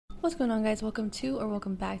What's going on, guys? Welcome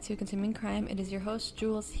back to Consuming Crime. It is your host,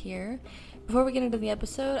 Jules, here. Before we get into the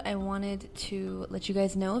episode, I wanted to let you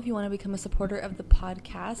guys know if you want to become a supporter of the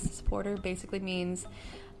podcast. Supporter basically means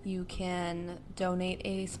you can donate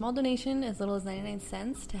a small donation, as little as 99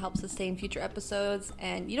 cents, to help sustain future episodes.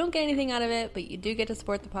 And you don't get anything out of it, but you do get to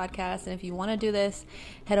support the podcast. And if you want to do this,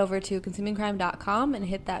 head over to consumingcrime.com and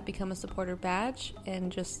hit that Become a Supporter badge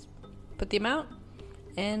and just put the amount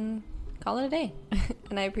and call it a day.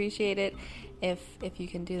 And I appreciate it if you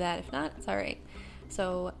can do that. If not, it's all right.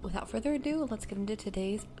 So without further ado, let's get into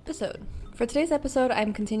today's episode. For today's episode,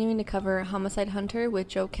 I'm continuing to cover Homicide Hunter with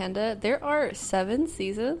Joe Kenda. There are 7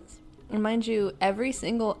 seasons. And mind you, every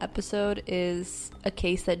single episode is a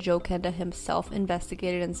case that Joe Kenda himself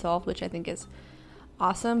investigated and solved, which I think is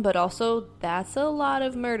awesome. But also, that's a lot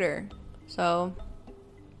of murder. So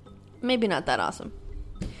maybe not that awesome.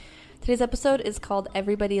 Today's episode is called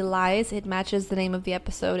Everybody Lies. It matches the name of the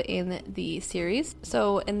episode in the series.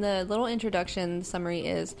 So in the little introduction, summary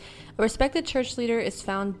is, a respected church leader is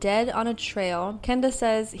found dead on a trail. Kenda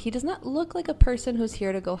says he does not look like a person who's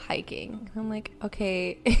here to go hiking. I'm like,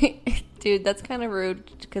 okay, dude, that's kind of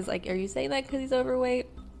rude. Because, like, are you saying that because he's overweight?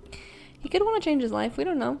 He could want to change his life. We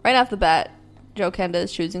don't know. Right off the bat, Joe Kenda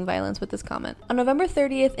is choosing violence with this comment. On November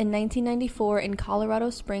 30th in 1994 in Colorado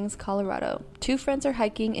Springs, Colorado, 2 friends are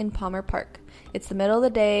hiking in Palmer Park. It's the middle of the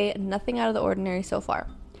day, nothing out of the ordinary so far.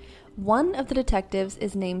 One of the detectives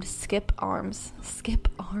is named Skip Arms. Skip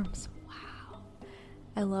Arms, wow.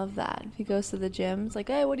 I love that. If he goes to the gym, it's like,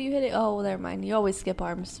 hey, what are you hitting? Oh, well, never mind. You always skip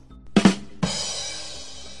arms.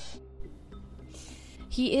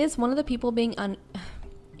 He is one of the people being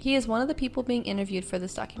interviewed for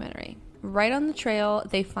this documentary. Right on the trail,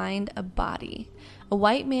 they find a body. A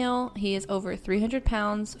white male, he is over 300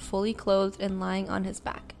 pounds, fully clothed and lying on his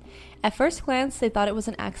back. At first glance, they thought it was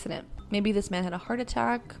an accident. Maybe this man had a heart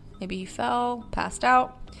attack, maybe he fell, passed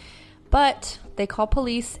out. But they called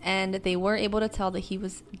police and they were able to tell that he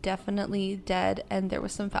was definitely dead and there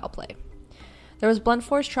was some foul play. There was blunt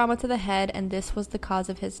force trauma to the head, and this was the cause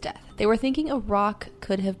of his death. They were thinking a rock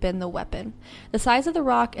could have been the weapon. The size of the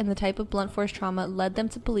rock and the type of blunt force trauma led them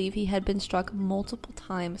to believe he had been struck multiple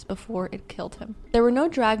times before it killed him. There were no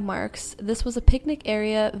drag marks. This was a picnic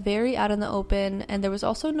area, very out in the open, and there was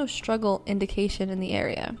also no struggle indication in the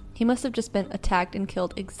area. He must have just been attacked and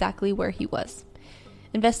killed exactly where he was.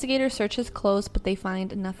 Investigators search his clothes, but they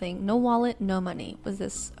find nothing. No wallet, no money. Was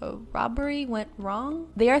this a robbery went wrong?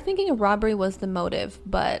 They are thinking a robbery was the motive,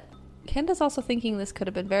 but Kenda's also thinking this could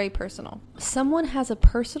have been very personal. Someone has a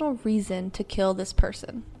personal reason to kill this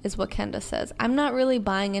person, is what Kenda says. I'm not really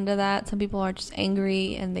buying into that. Some people are just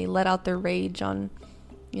angry and they let out their rage on,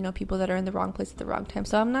 people that are in the wrong place at the wrong time.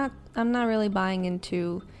 So I'm not really buying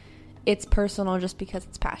into it's personal just because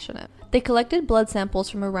it's passionate. They collected blood samples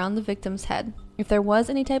from around the victim's head. If there was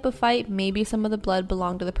any type of fight, maybe some of the blood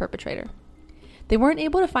belonged to the perpetrator. They weren't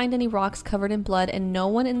able to find any rocks covered in blood, and no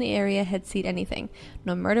one in the area had seen anything.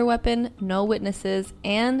 No murder weapon, no witnesses,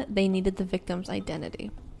 and they needed the victim's identity.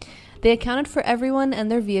 They accounted for everyone and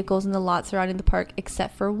their vehicles in the lot surrounding the park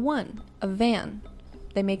except for one, a van.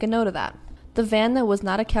 They make a note of that. The van that was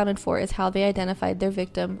not accounted for is how they identified their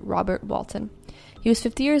victim, Robert Walton. He was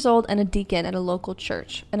 50 years old and a deacon at a local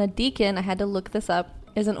church. And a deacon, I had to look this up,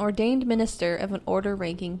 is an ordained minister of an order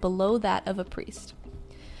ranking below that of a priest.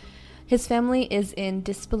 His family is in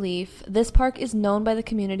disbelief. This park is known by the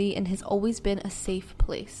community and has always been a safe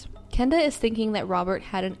place. Kenda is thinking that Robert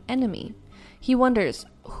had an enemy. He wonders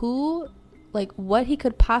what he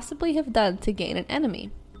could possibly have done to gain an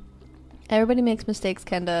enemy. Everybody makes mistakes,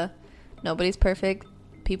 Kenda. Nobody's perfect.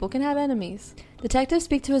 People can have enemies. Detectives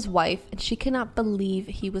speak to his wife, and she cannot believe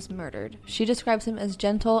he was murdered. She describes him as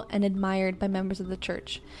gentle and admired by members of the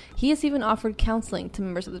church. He has even offered counseling to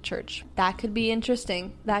members of the church. That could be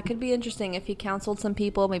interesting. If he counseled some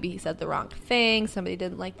people. Maybe he said the wrong thing. Somebody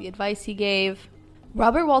didn't like the advice he gave.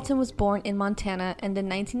 Robert Walton was born in Montana, and in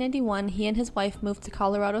 1991, he and his wife moved to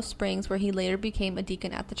Colorado Springs, where he later became a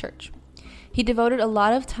deacon at the church. He devoted a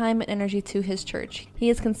lot of time and energy to his church. He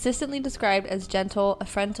is consistently described as gentle, a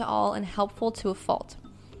friend to all, and helpful to a fault.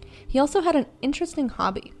 He also had an interesting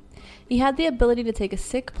hobby. He had the ability to take a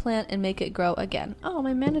sick plant and make it grow again. Oh,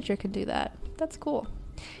 my manager could do that. That's cool.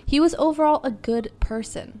 He was overall a good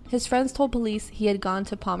person. His friends told police he had gone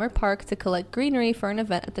to Palmer Park to collect greenery for an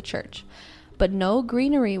event at the church. But no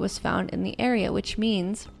greenery was found in the area, which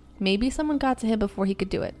means maybe someone got to him before he could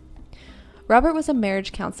do it. Robert was a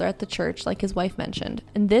marriage counselor at the church, like his wife mentioned,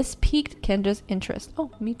 and this piqued Kenda's interest.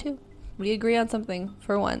 Oh, me too. We agree on something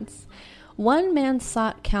for once. One man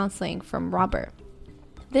sought counseling from Robert.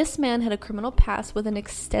 This man had a criminal past with an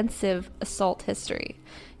extensive assault history.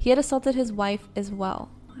 He had assaulted his wife as well.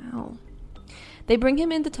 Wow. They bring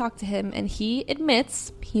him in to talk to him, and he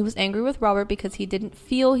admits he was angry with Robert because he didn't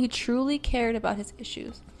feel he truly cared about his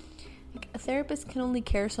issues. Like, a therapist can only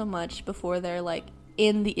care so much before they're like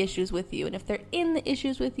in the issues with you, and if they're in the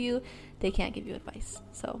issues with you, they can't give you advice.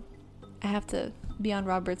 So I have to be on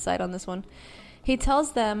Robert's side on this one. He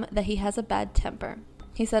tells them that he has a bad temper.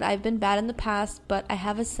 He said, "I've been bad in the past, but I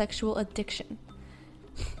have a sexual addiction."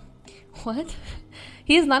 What?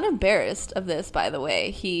 He is not embarrassed of this, by the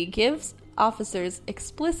way. He gives officers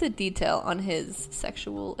explicit detail on his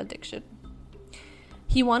sexual addiction.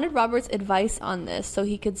 He wanted Robert's advice on this so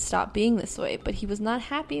he could stop being this way, but he was not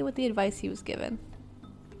happy with the advice he was given.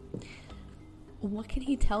 What can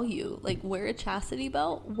he tell you? Like, wear a chastity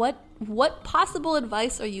belt? What possible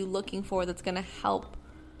advice are you looking for that's going to help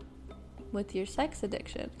with your sex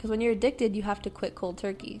addiction? Because when you're addicted, you have to quit cold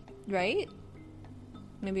turkey, right?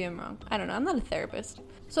 Maybe I'm wrong. I don't know. I'm not a therapist.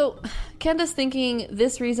 So Kenda's thinking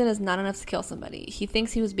this reason is not enough to kill somebody. He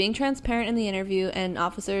thinks he was being transparent in the interview, and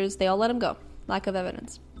officers, they all let him go. Lack of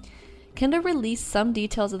evidence. Kenda released some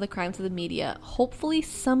details of the crime to the media. Hopefully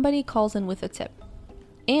somebody calls in with a tip.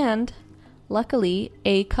 And luckily,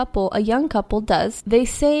 a young couple does. They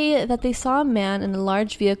say that they saw a man in a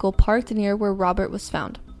large vehicle parked near where Robert was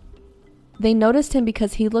found. They noticed him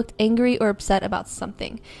because he looked angry or upset about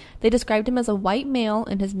something. They described him as a white male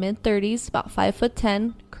in his mid-30s, about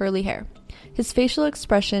 5'10", curly hair. His facial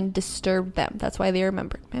expression disturbed them. That's why they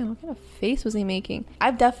remembered. Man, what kind of face was he making?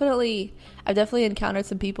 I've definitely encountered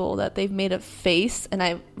some people that they've made a face, and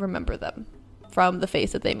I remember them from the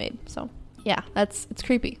face that they made. So yeah, it's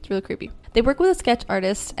creepy. It's really creepy. They work with a sketch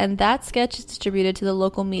artist, and that sketch is distributed to the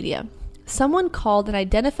local media. Someone called and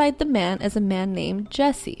identified the man as a man named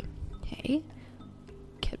Jesse. Okay,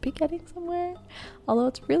 could be getting somewhere. Although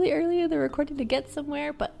it's really early in the recording to get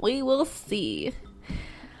somewhere, but we will see.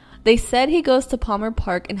 They said he goes to Palmer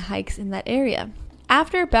Park and hikes in that area.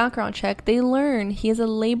 After a background check, they learn he is a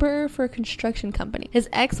laborer for a construction company. His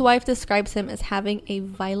ex-wife describes him as having a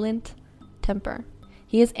violent temper.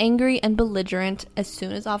 He is angry and belligerent as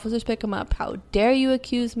soon as officers pick him up. How dare you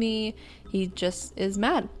accuse me? He just is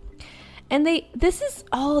mad. And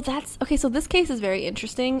so this case is very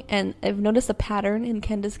interesting, and I've noticed a pattern in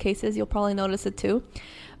Kenda's cases. You'll probably notice it too.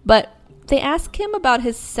 But they ask him about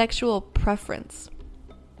his sexual preference.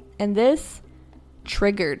 And this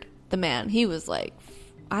triggered the man. He was like,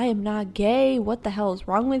 "I am not gay. What the hell is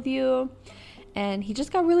wrong with you?" And he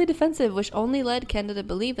just got really defensive, which only led Kenda to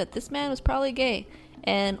believe that this man was probably gay.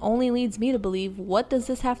 And only leads me to believe, what does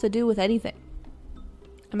this have to do with anything?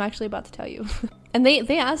 I'm actually about to tell you. And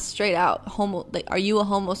they asked straight out, are you a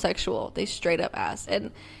homosexual? They straight up asked.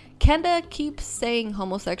 And Kenda keeps saying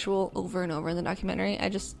homosexual over and over in the documentary.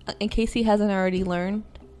 In case he hasn't already learned,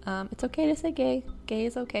 it's okay to say gay. Gay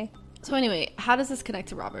is okay. So anyway, how does this connect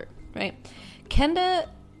to Robert, right?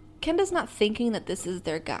 Kenda's not thinking that this is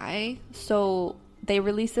their guy, so they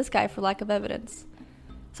release this guy for lack of evidence.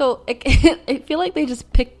 So I feel like they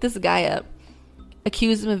just picked this guy up,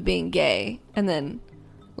 accused him of being gay, and then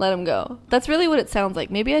let him go. That's really what it sounds like.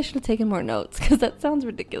 Maybe I should have taken more notes because that sounds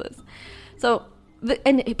ridiculous. So,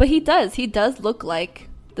 but he does look like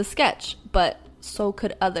the sketch, but so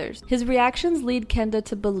could others. His reactions lead Kenda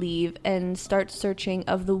to believe and start searching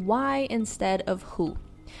of the why instead of who.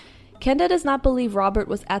 Kenda does not believe Robert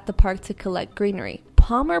was at the park to collect greenery.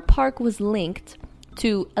 Palmer Park was linked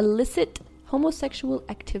to illicit homosexual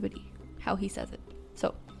activity, how he says it.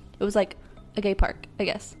 So it was like a gay park, I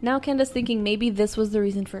guess. Now Kenda's thinking maybe this was the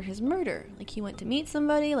reason for his murder. Like he went to meet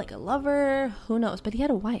somebody, like a lover, who knows, but he had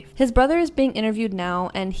a wife. His brother is being interviewed now,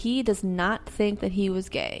 and he does not think that he was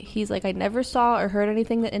gay. He's like, "I never saw or heard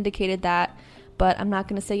anything that indicated that, but I'm not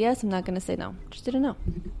going to say yes, I'm not going to say no. Just didn't know."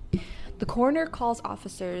 The coroner calls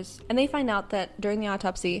officers, and they find out that during the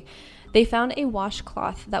autopsy, they found a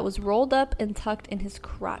washcloth that was rolled up and tucked in his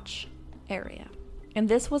crotch area. And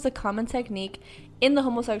this was a common technique in the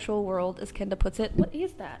homosexual world, as Kenda puts it. What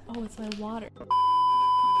is that? Oh, it's my water.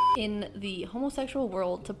 In the homosexual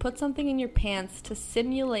world, to put something in your pants to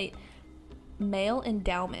simulate male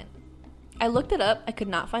endowment. I looked it up. I could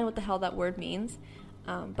not find what the hell that word means.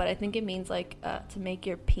 But I think it means like to make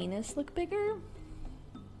your penis look bigger.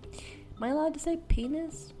 Am I allowed to say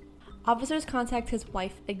penis? Officers contact his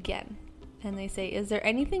wife again. And they say, "Is there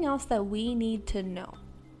anything else that we need to know?"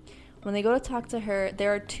 When they go to talk to her,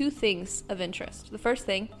 there are two things of interest. The first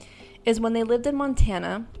thing is when they lived in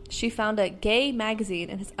Montana, she found a gay magazine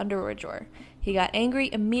in his underwear drawer. He got angry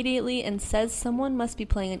immediately and says someone must be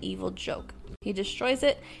playing an evil joke. He destroys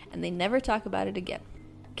it, and they never talk about it again.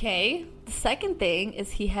 Okay, the second thing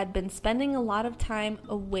is he had been spending a lot of time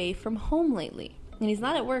away from home lately. and he's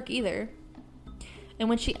not at work either. And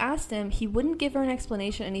when she asked him, he wouldn't give her an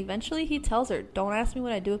explanation, and eventually he tells her, don't ask me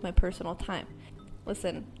what I do with my personal time.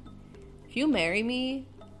 Listen, if you marry me,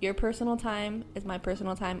 your personal time is my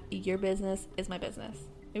personal time, your business is my business.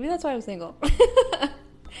 Maybe that's why I'm single.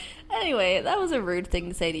 Anyway, that was a rude thing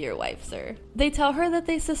to say to your wife, sir. They tell her that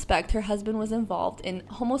they suspect her husband was involved in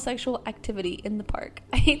homosexual activity in the park.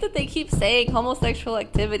 I hate that they keep saying homosexual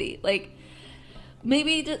activity. Like,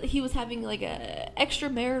 maybe he was having, like,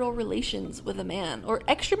 extramarital relations with a man. Or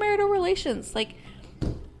extramarital relations. Like,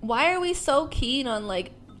 why are we so keen on,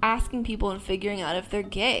 like, asking people and figuring out if they're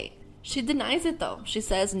gay? She denies it, though. She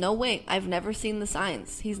says, no way, I've never seen the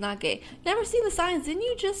signs. He's not gay. Never seen the signs. Didn't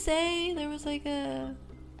you just say there was, like, a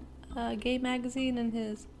gay magazine in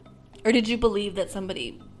his... Or did you believe that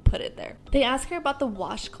somebody put it there? They ask her about the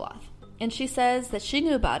washcloth, and she says that she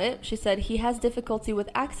knew about it. She said he has difficulty with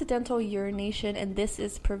accidental urination, and this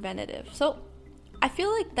is preventative. So I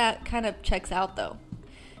feel like that kind of checks out, though.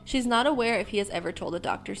 She's not aware if he has ever told a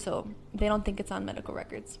doctor, so they don't think it's on medical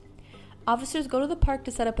records. Officers go to the park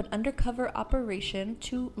to set up an undercover operation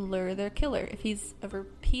to lure their killer. If he's a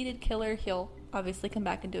repeated killer, he'll obviously come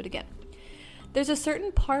back and do it again. There's a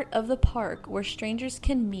certain part of the park where strangers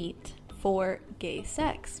can meet for gay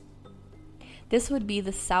sex. This would be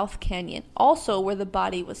the South Canyon, also where the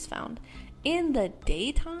body was found. In the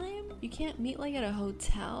daytime, you can't meet, like, at a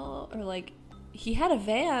hotel, or, like, he had a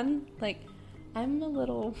van. Like,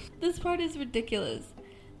 this part is ridiculous.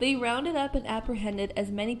 They rounded up and apprehended as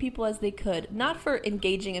many people as they could, not for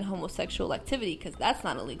engaging in homosexual activity, because that's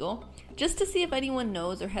not illegal, just to see if anyone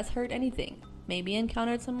knows or has heard anything, maybe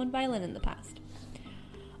encountered someone violent in the past.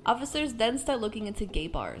 Officers then start looking into gay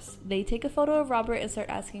bars. They take a photo of Robert and start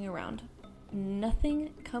asking around. Nothing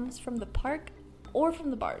comes from the park or from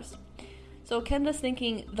the bars. So Kenda's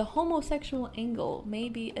thinking the homosexual angle may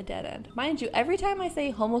be a dead end. Mind you, every time I say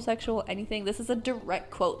homosexual anything, this is a direct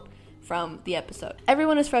quote from the episode.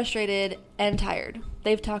 Everyone is frustrated and tired.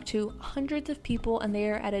 They've talked to hundreds of people and they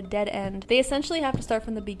are at a dead end. They essentially have to start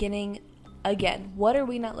from the beginning again. What are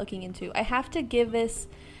we not looking into? I have to give it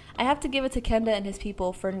to Kenda and his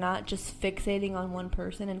people for not just fixating on one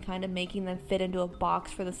person and kind of making them fit into a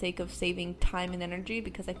box for the sake of saving time and energy,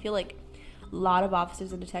 because I feel like a lot of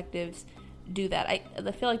officers and detectives do that.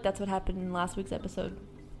 I feel like that's what happened in last week's episode,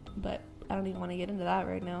 but I don't even want to get into that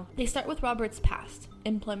right now. They start with Robert's past,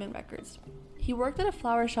 employment records. He worked at a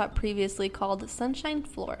flower shop previously called Sunshine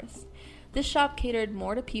Florist. This shop catered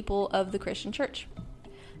more to people of the Christian church.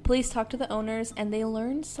 Police talked to the owners and they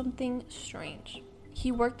learned something strange.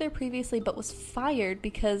 He worked there previously but was fired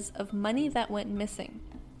because of money that went missing.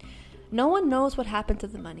 No one knows what happened to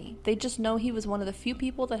the money. They just know he was one of the few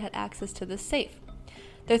people that had access to this safe.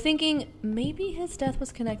 They're thinking maybe his death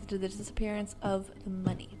was connected to the disappearance of the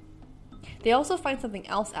money. They also find something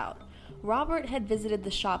else out. Robert had visited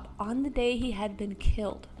the shop on the day he had been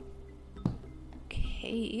killed.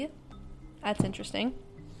 Okay, that's interesting.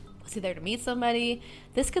 Was he there to meet somebody?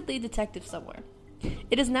 This could lead detectives somewhere.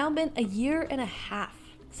 It has now been a year and a half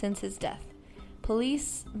since his death.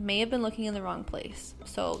 Police may have been looking in the wrong place,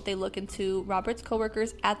 so they look into Robert's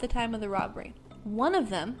coworkers at the time of the robbery. One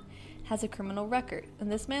of them has a criminal record,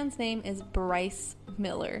 and this man's name is Bryce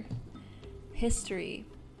Miller. History.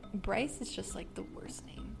 Bryce is just like the worst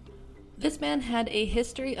name. This man had a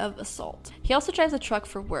history of assault. He also drives a truck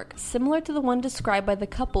for work, similar to the one described by the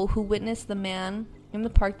couple who witnessed the man in the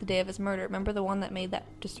park the day of his murder. Remember the one that made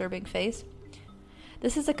that disturbing face?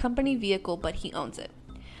 This is a company vehicle, but he owns it.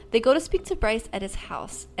 They go to speak to Bryce at his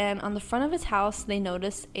house, and on the front of his house, they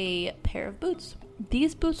notice a pair of boots.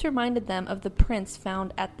 These boots reminded them of the prints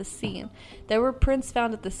found at the scene. There were prints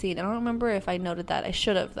found at the scene. I don't remember if I noted that. I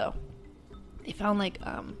should have, though. They found,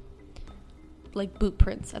 like boot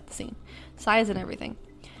prints at the scene. Size and everything.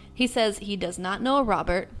 He says he does not know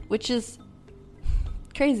Robert, which is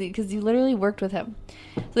crazy because you literally worked with him.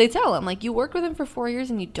 So they tell him, like, you worked with him for 4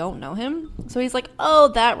 years and you don't know him? So he's like, oh,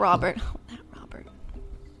 that Robert. Oh, that Robert.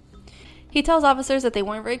 He tells officers that they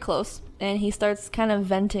weren't very close, and he starts kind of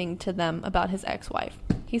venting to them about his ex-wife.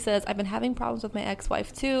 He says, I've been having problems with my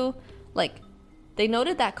ex-wife too. Like, they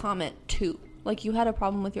noted that comment too. Like, you had a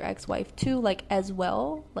problem with your ex-wife too, like, as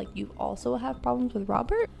well. Like, you also have problems with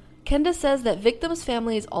Robert? Kenda says that victims'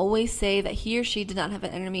 families always say that he or she did not have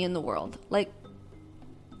an enemy in the world. Like,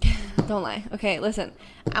 don't lie. Okay, listen.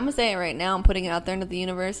 I'm gonna say it right now. I'm putting it out there into the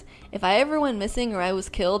universe. If I ever went missing or I was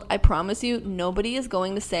killed, I promise you, nobody is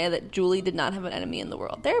going to say that Julie did not have an enemy in the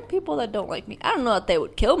world. There are people that don't like me. I don't know that they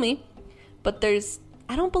would kill me, but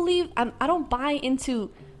I don't buy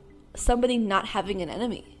into somebody not having an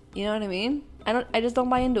enemy. You know what I mean? I just don't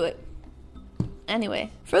buy into it.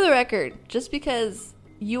 Anyway, for the record, just because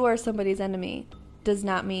you are somebody's enemy does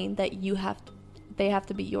not mean that they have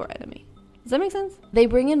to be your enemy. Does that make sense? They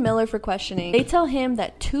bring in Miller for questioning. They tell him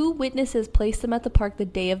that 2 witnesses placed him at the park the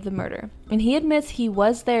day of the murder. And he admits he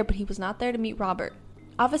was there, but he was not there to meet Robert.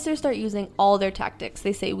 Officers start using all their tactics.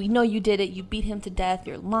 They say, we know you did it. You beat him to death.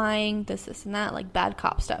 You're lying. This, and that. Like bad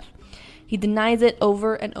cop stuff. He denies it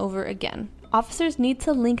over and over again. Officers need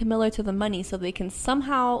to link Miller to the money so they can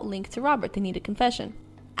somehow link to Robert. They need a confession.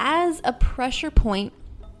 As a pressure point,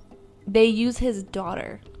 they use his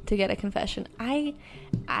daughter to get a confession. I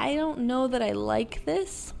don't know that I like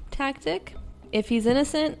this tactic. If he's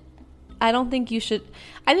innocent, I don't think you should.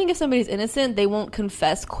 I think if somebody's innocent, they won't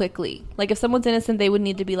confess quickly. Like if someone's innocent, they would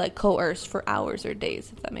need to be like coerced for hours or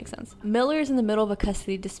days, if that makes sense. Miller is in the middle of a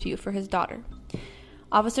custody dispute for his daughter.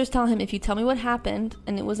 Officers tell him, if you tell me what happened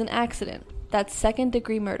and it was an accident, that's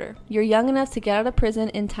 2nd-degree murder. You're young enough to get out of prison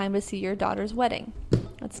in time to see your daughter's wedding.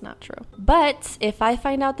 That's not true. But if I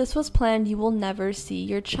find out this was planned, you will never see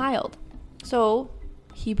your child. So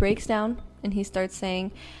he breaks down and he starts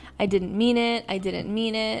saying, I didn't mean it. I didn't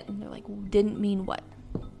mean it. And they're like, didn't mean what?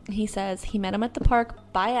 He says he met him at the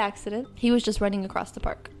park by accident. He was just running across the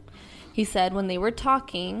park. He said when they were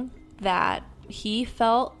talking that he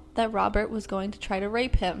felt that Robert was going to try to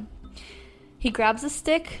rape him. He grabs a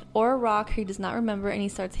stick or a rock he does not remember and he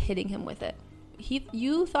starts hitting him with it.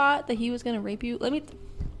 You thought that he was going to rape you? Let me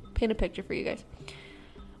paint a picture for you guys.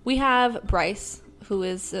 We have Bryce, who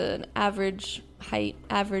is an average height,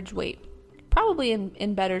 average weight, probably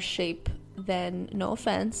in better shape than, no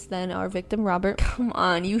offense, than our victim Robert. Come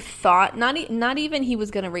on, you thought, not even he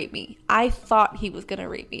was going to rape me. I thought he was going to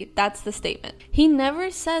rape me. That's the statement. He never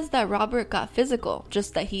says that Robert got physical,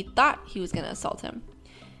 just that he thought he was going to assault him.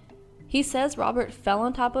 He says Robert fell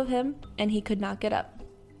on top of him and he could not get up.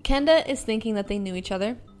 Kenda is thinking that they knew each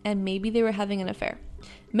other and maybe they were having an affair.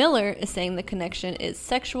 Miller is saying the connection is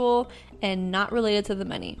sexual and not related to the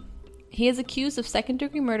money. He is accused of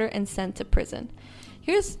 2nd-degree murder and sent to prison.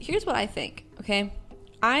 Here's what I think, okay?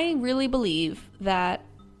 I really believe that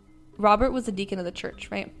Robert was a deacon of the church,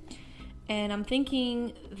 right? And I'm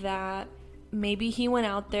thinking that maybe he went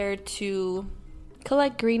out there to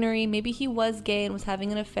collect greenery. Maybe he was gay and was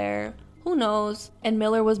having an affair. Who knows? And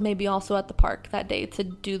Miller was maybe also at the park that day to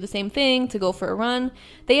do the same thing, to go for a run.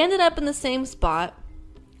 They ended up in the same spot.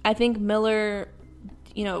 I think Miller,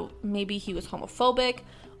 maybe he was homophobic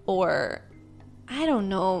or I don't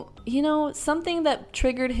know, something that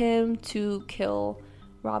triggered him to kill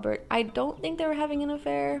Robert. I don't think they were having an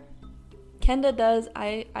affair. Kenda does.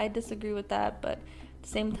 I disagree with that, but at the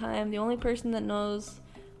same time, the only person that knows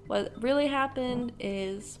what really happened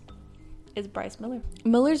is Bryce Miller.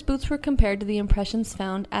 Miller's boots were compared to the impressions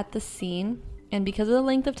found at the scene, and because of the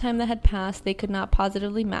length of time that had passed, they could not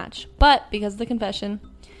positively match. But because of the confession,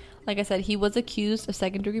 like I said, he was accused of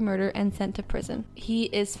 2nd-degree murder and sent to prison. He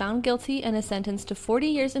is found guilty and is sentenced to 40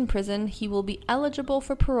 years in prison. He will be eligible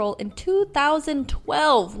for parole in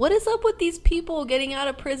 2012. What is up with these people getting out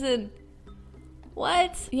of prison?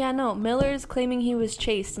 What? Yeah, no, Miller's claiming he was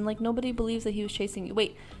chased, and nobody believes that he was chasing you.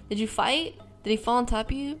 Wait, did you fight? Did he fall on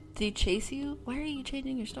top of you? Did he chase you? Why are you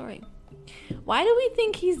changing your story? Why do we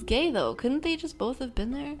think he's gay though? Couldn't they just both have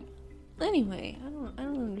been there? Anyway, I don't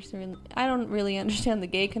understand. I don't really understand the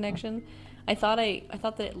gay connection. I thought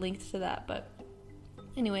that it linked to that, but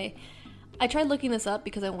anyway, I tried looking this up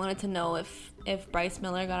because I wanted to know if Bryce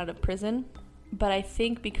Miller got out of prison, but I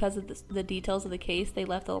think because of the details of the case, they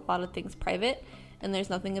left a lot of things private. And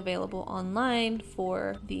there's nothing available online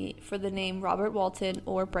for the name Robert Walton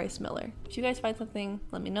or Bryce Miller. If you guys find something,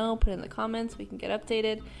 let me know. Put it in the comments. We can get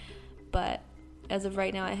updated. But as of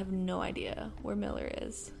right now, I have no idea where Miller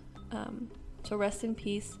is. So rest in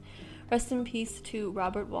peace. Rest in peace to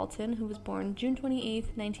Robert Walton, who was born June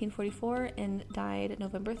 28th, 1944, and died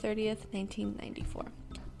November 30th, 1994.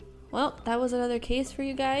 Well, that was another case for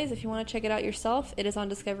you guys. If you want to check it out yourself, it is on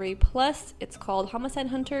Discovery Plus. It's called Homicide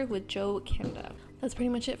Hunter with Joe Kenda. That's pretty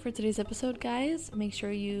much it for today's episode, guys. Make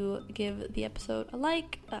sure you give the episode a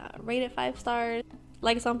like, rate it 5 stars,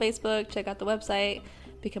 like us on Facebook, check out the website,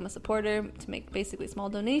 become a supporter to make basically small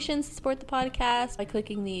donations to support the podcast by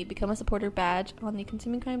clicking the Become a Supporter badge on the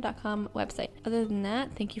ConsumingCrime.com website. Other than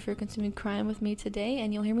that, thank you for consuming crime with me today,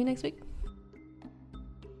 and you'll hear me next week.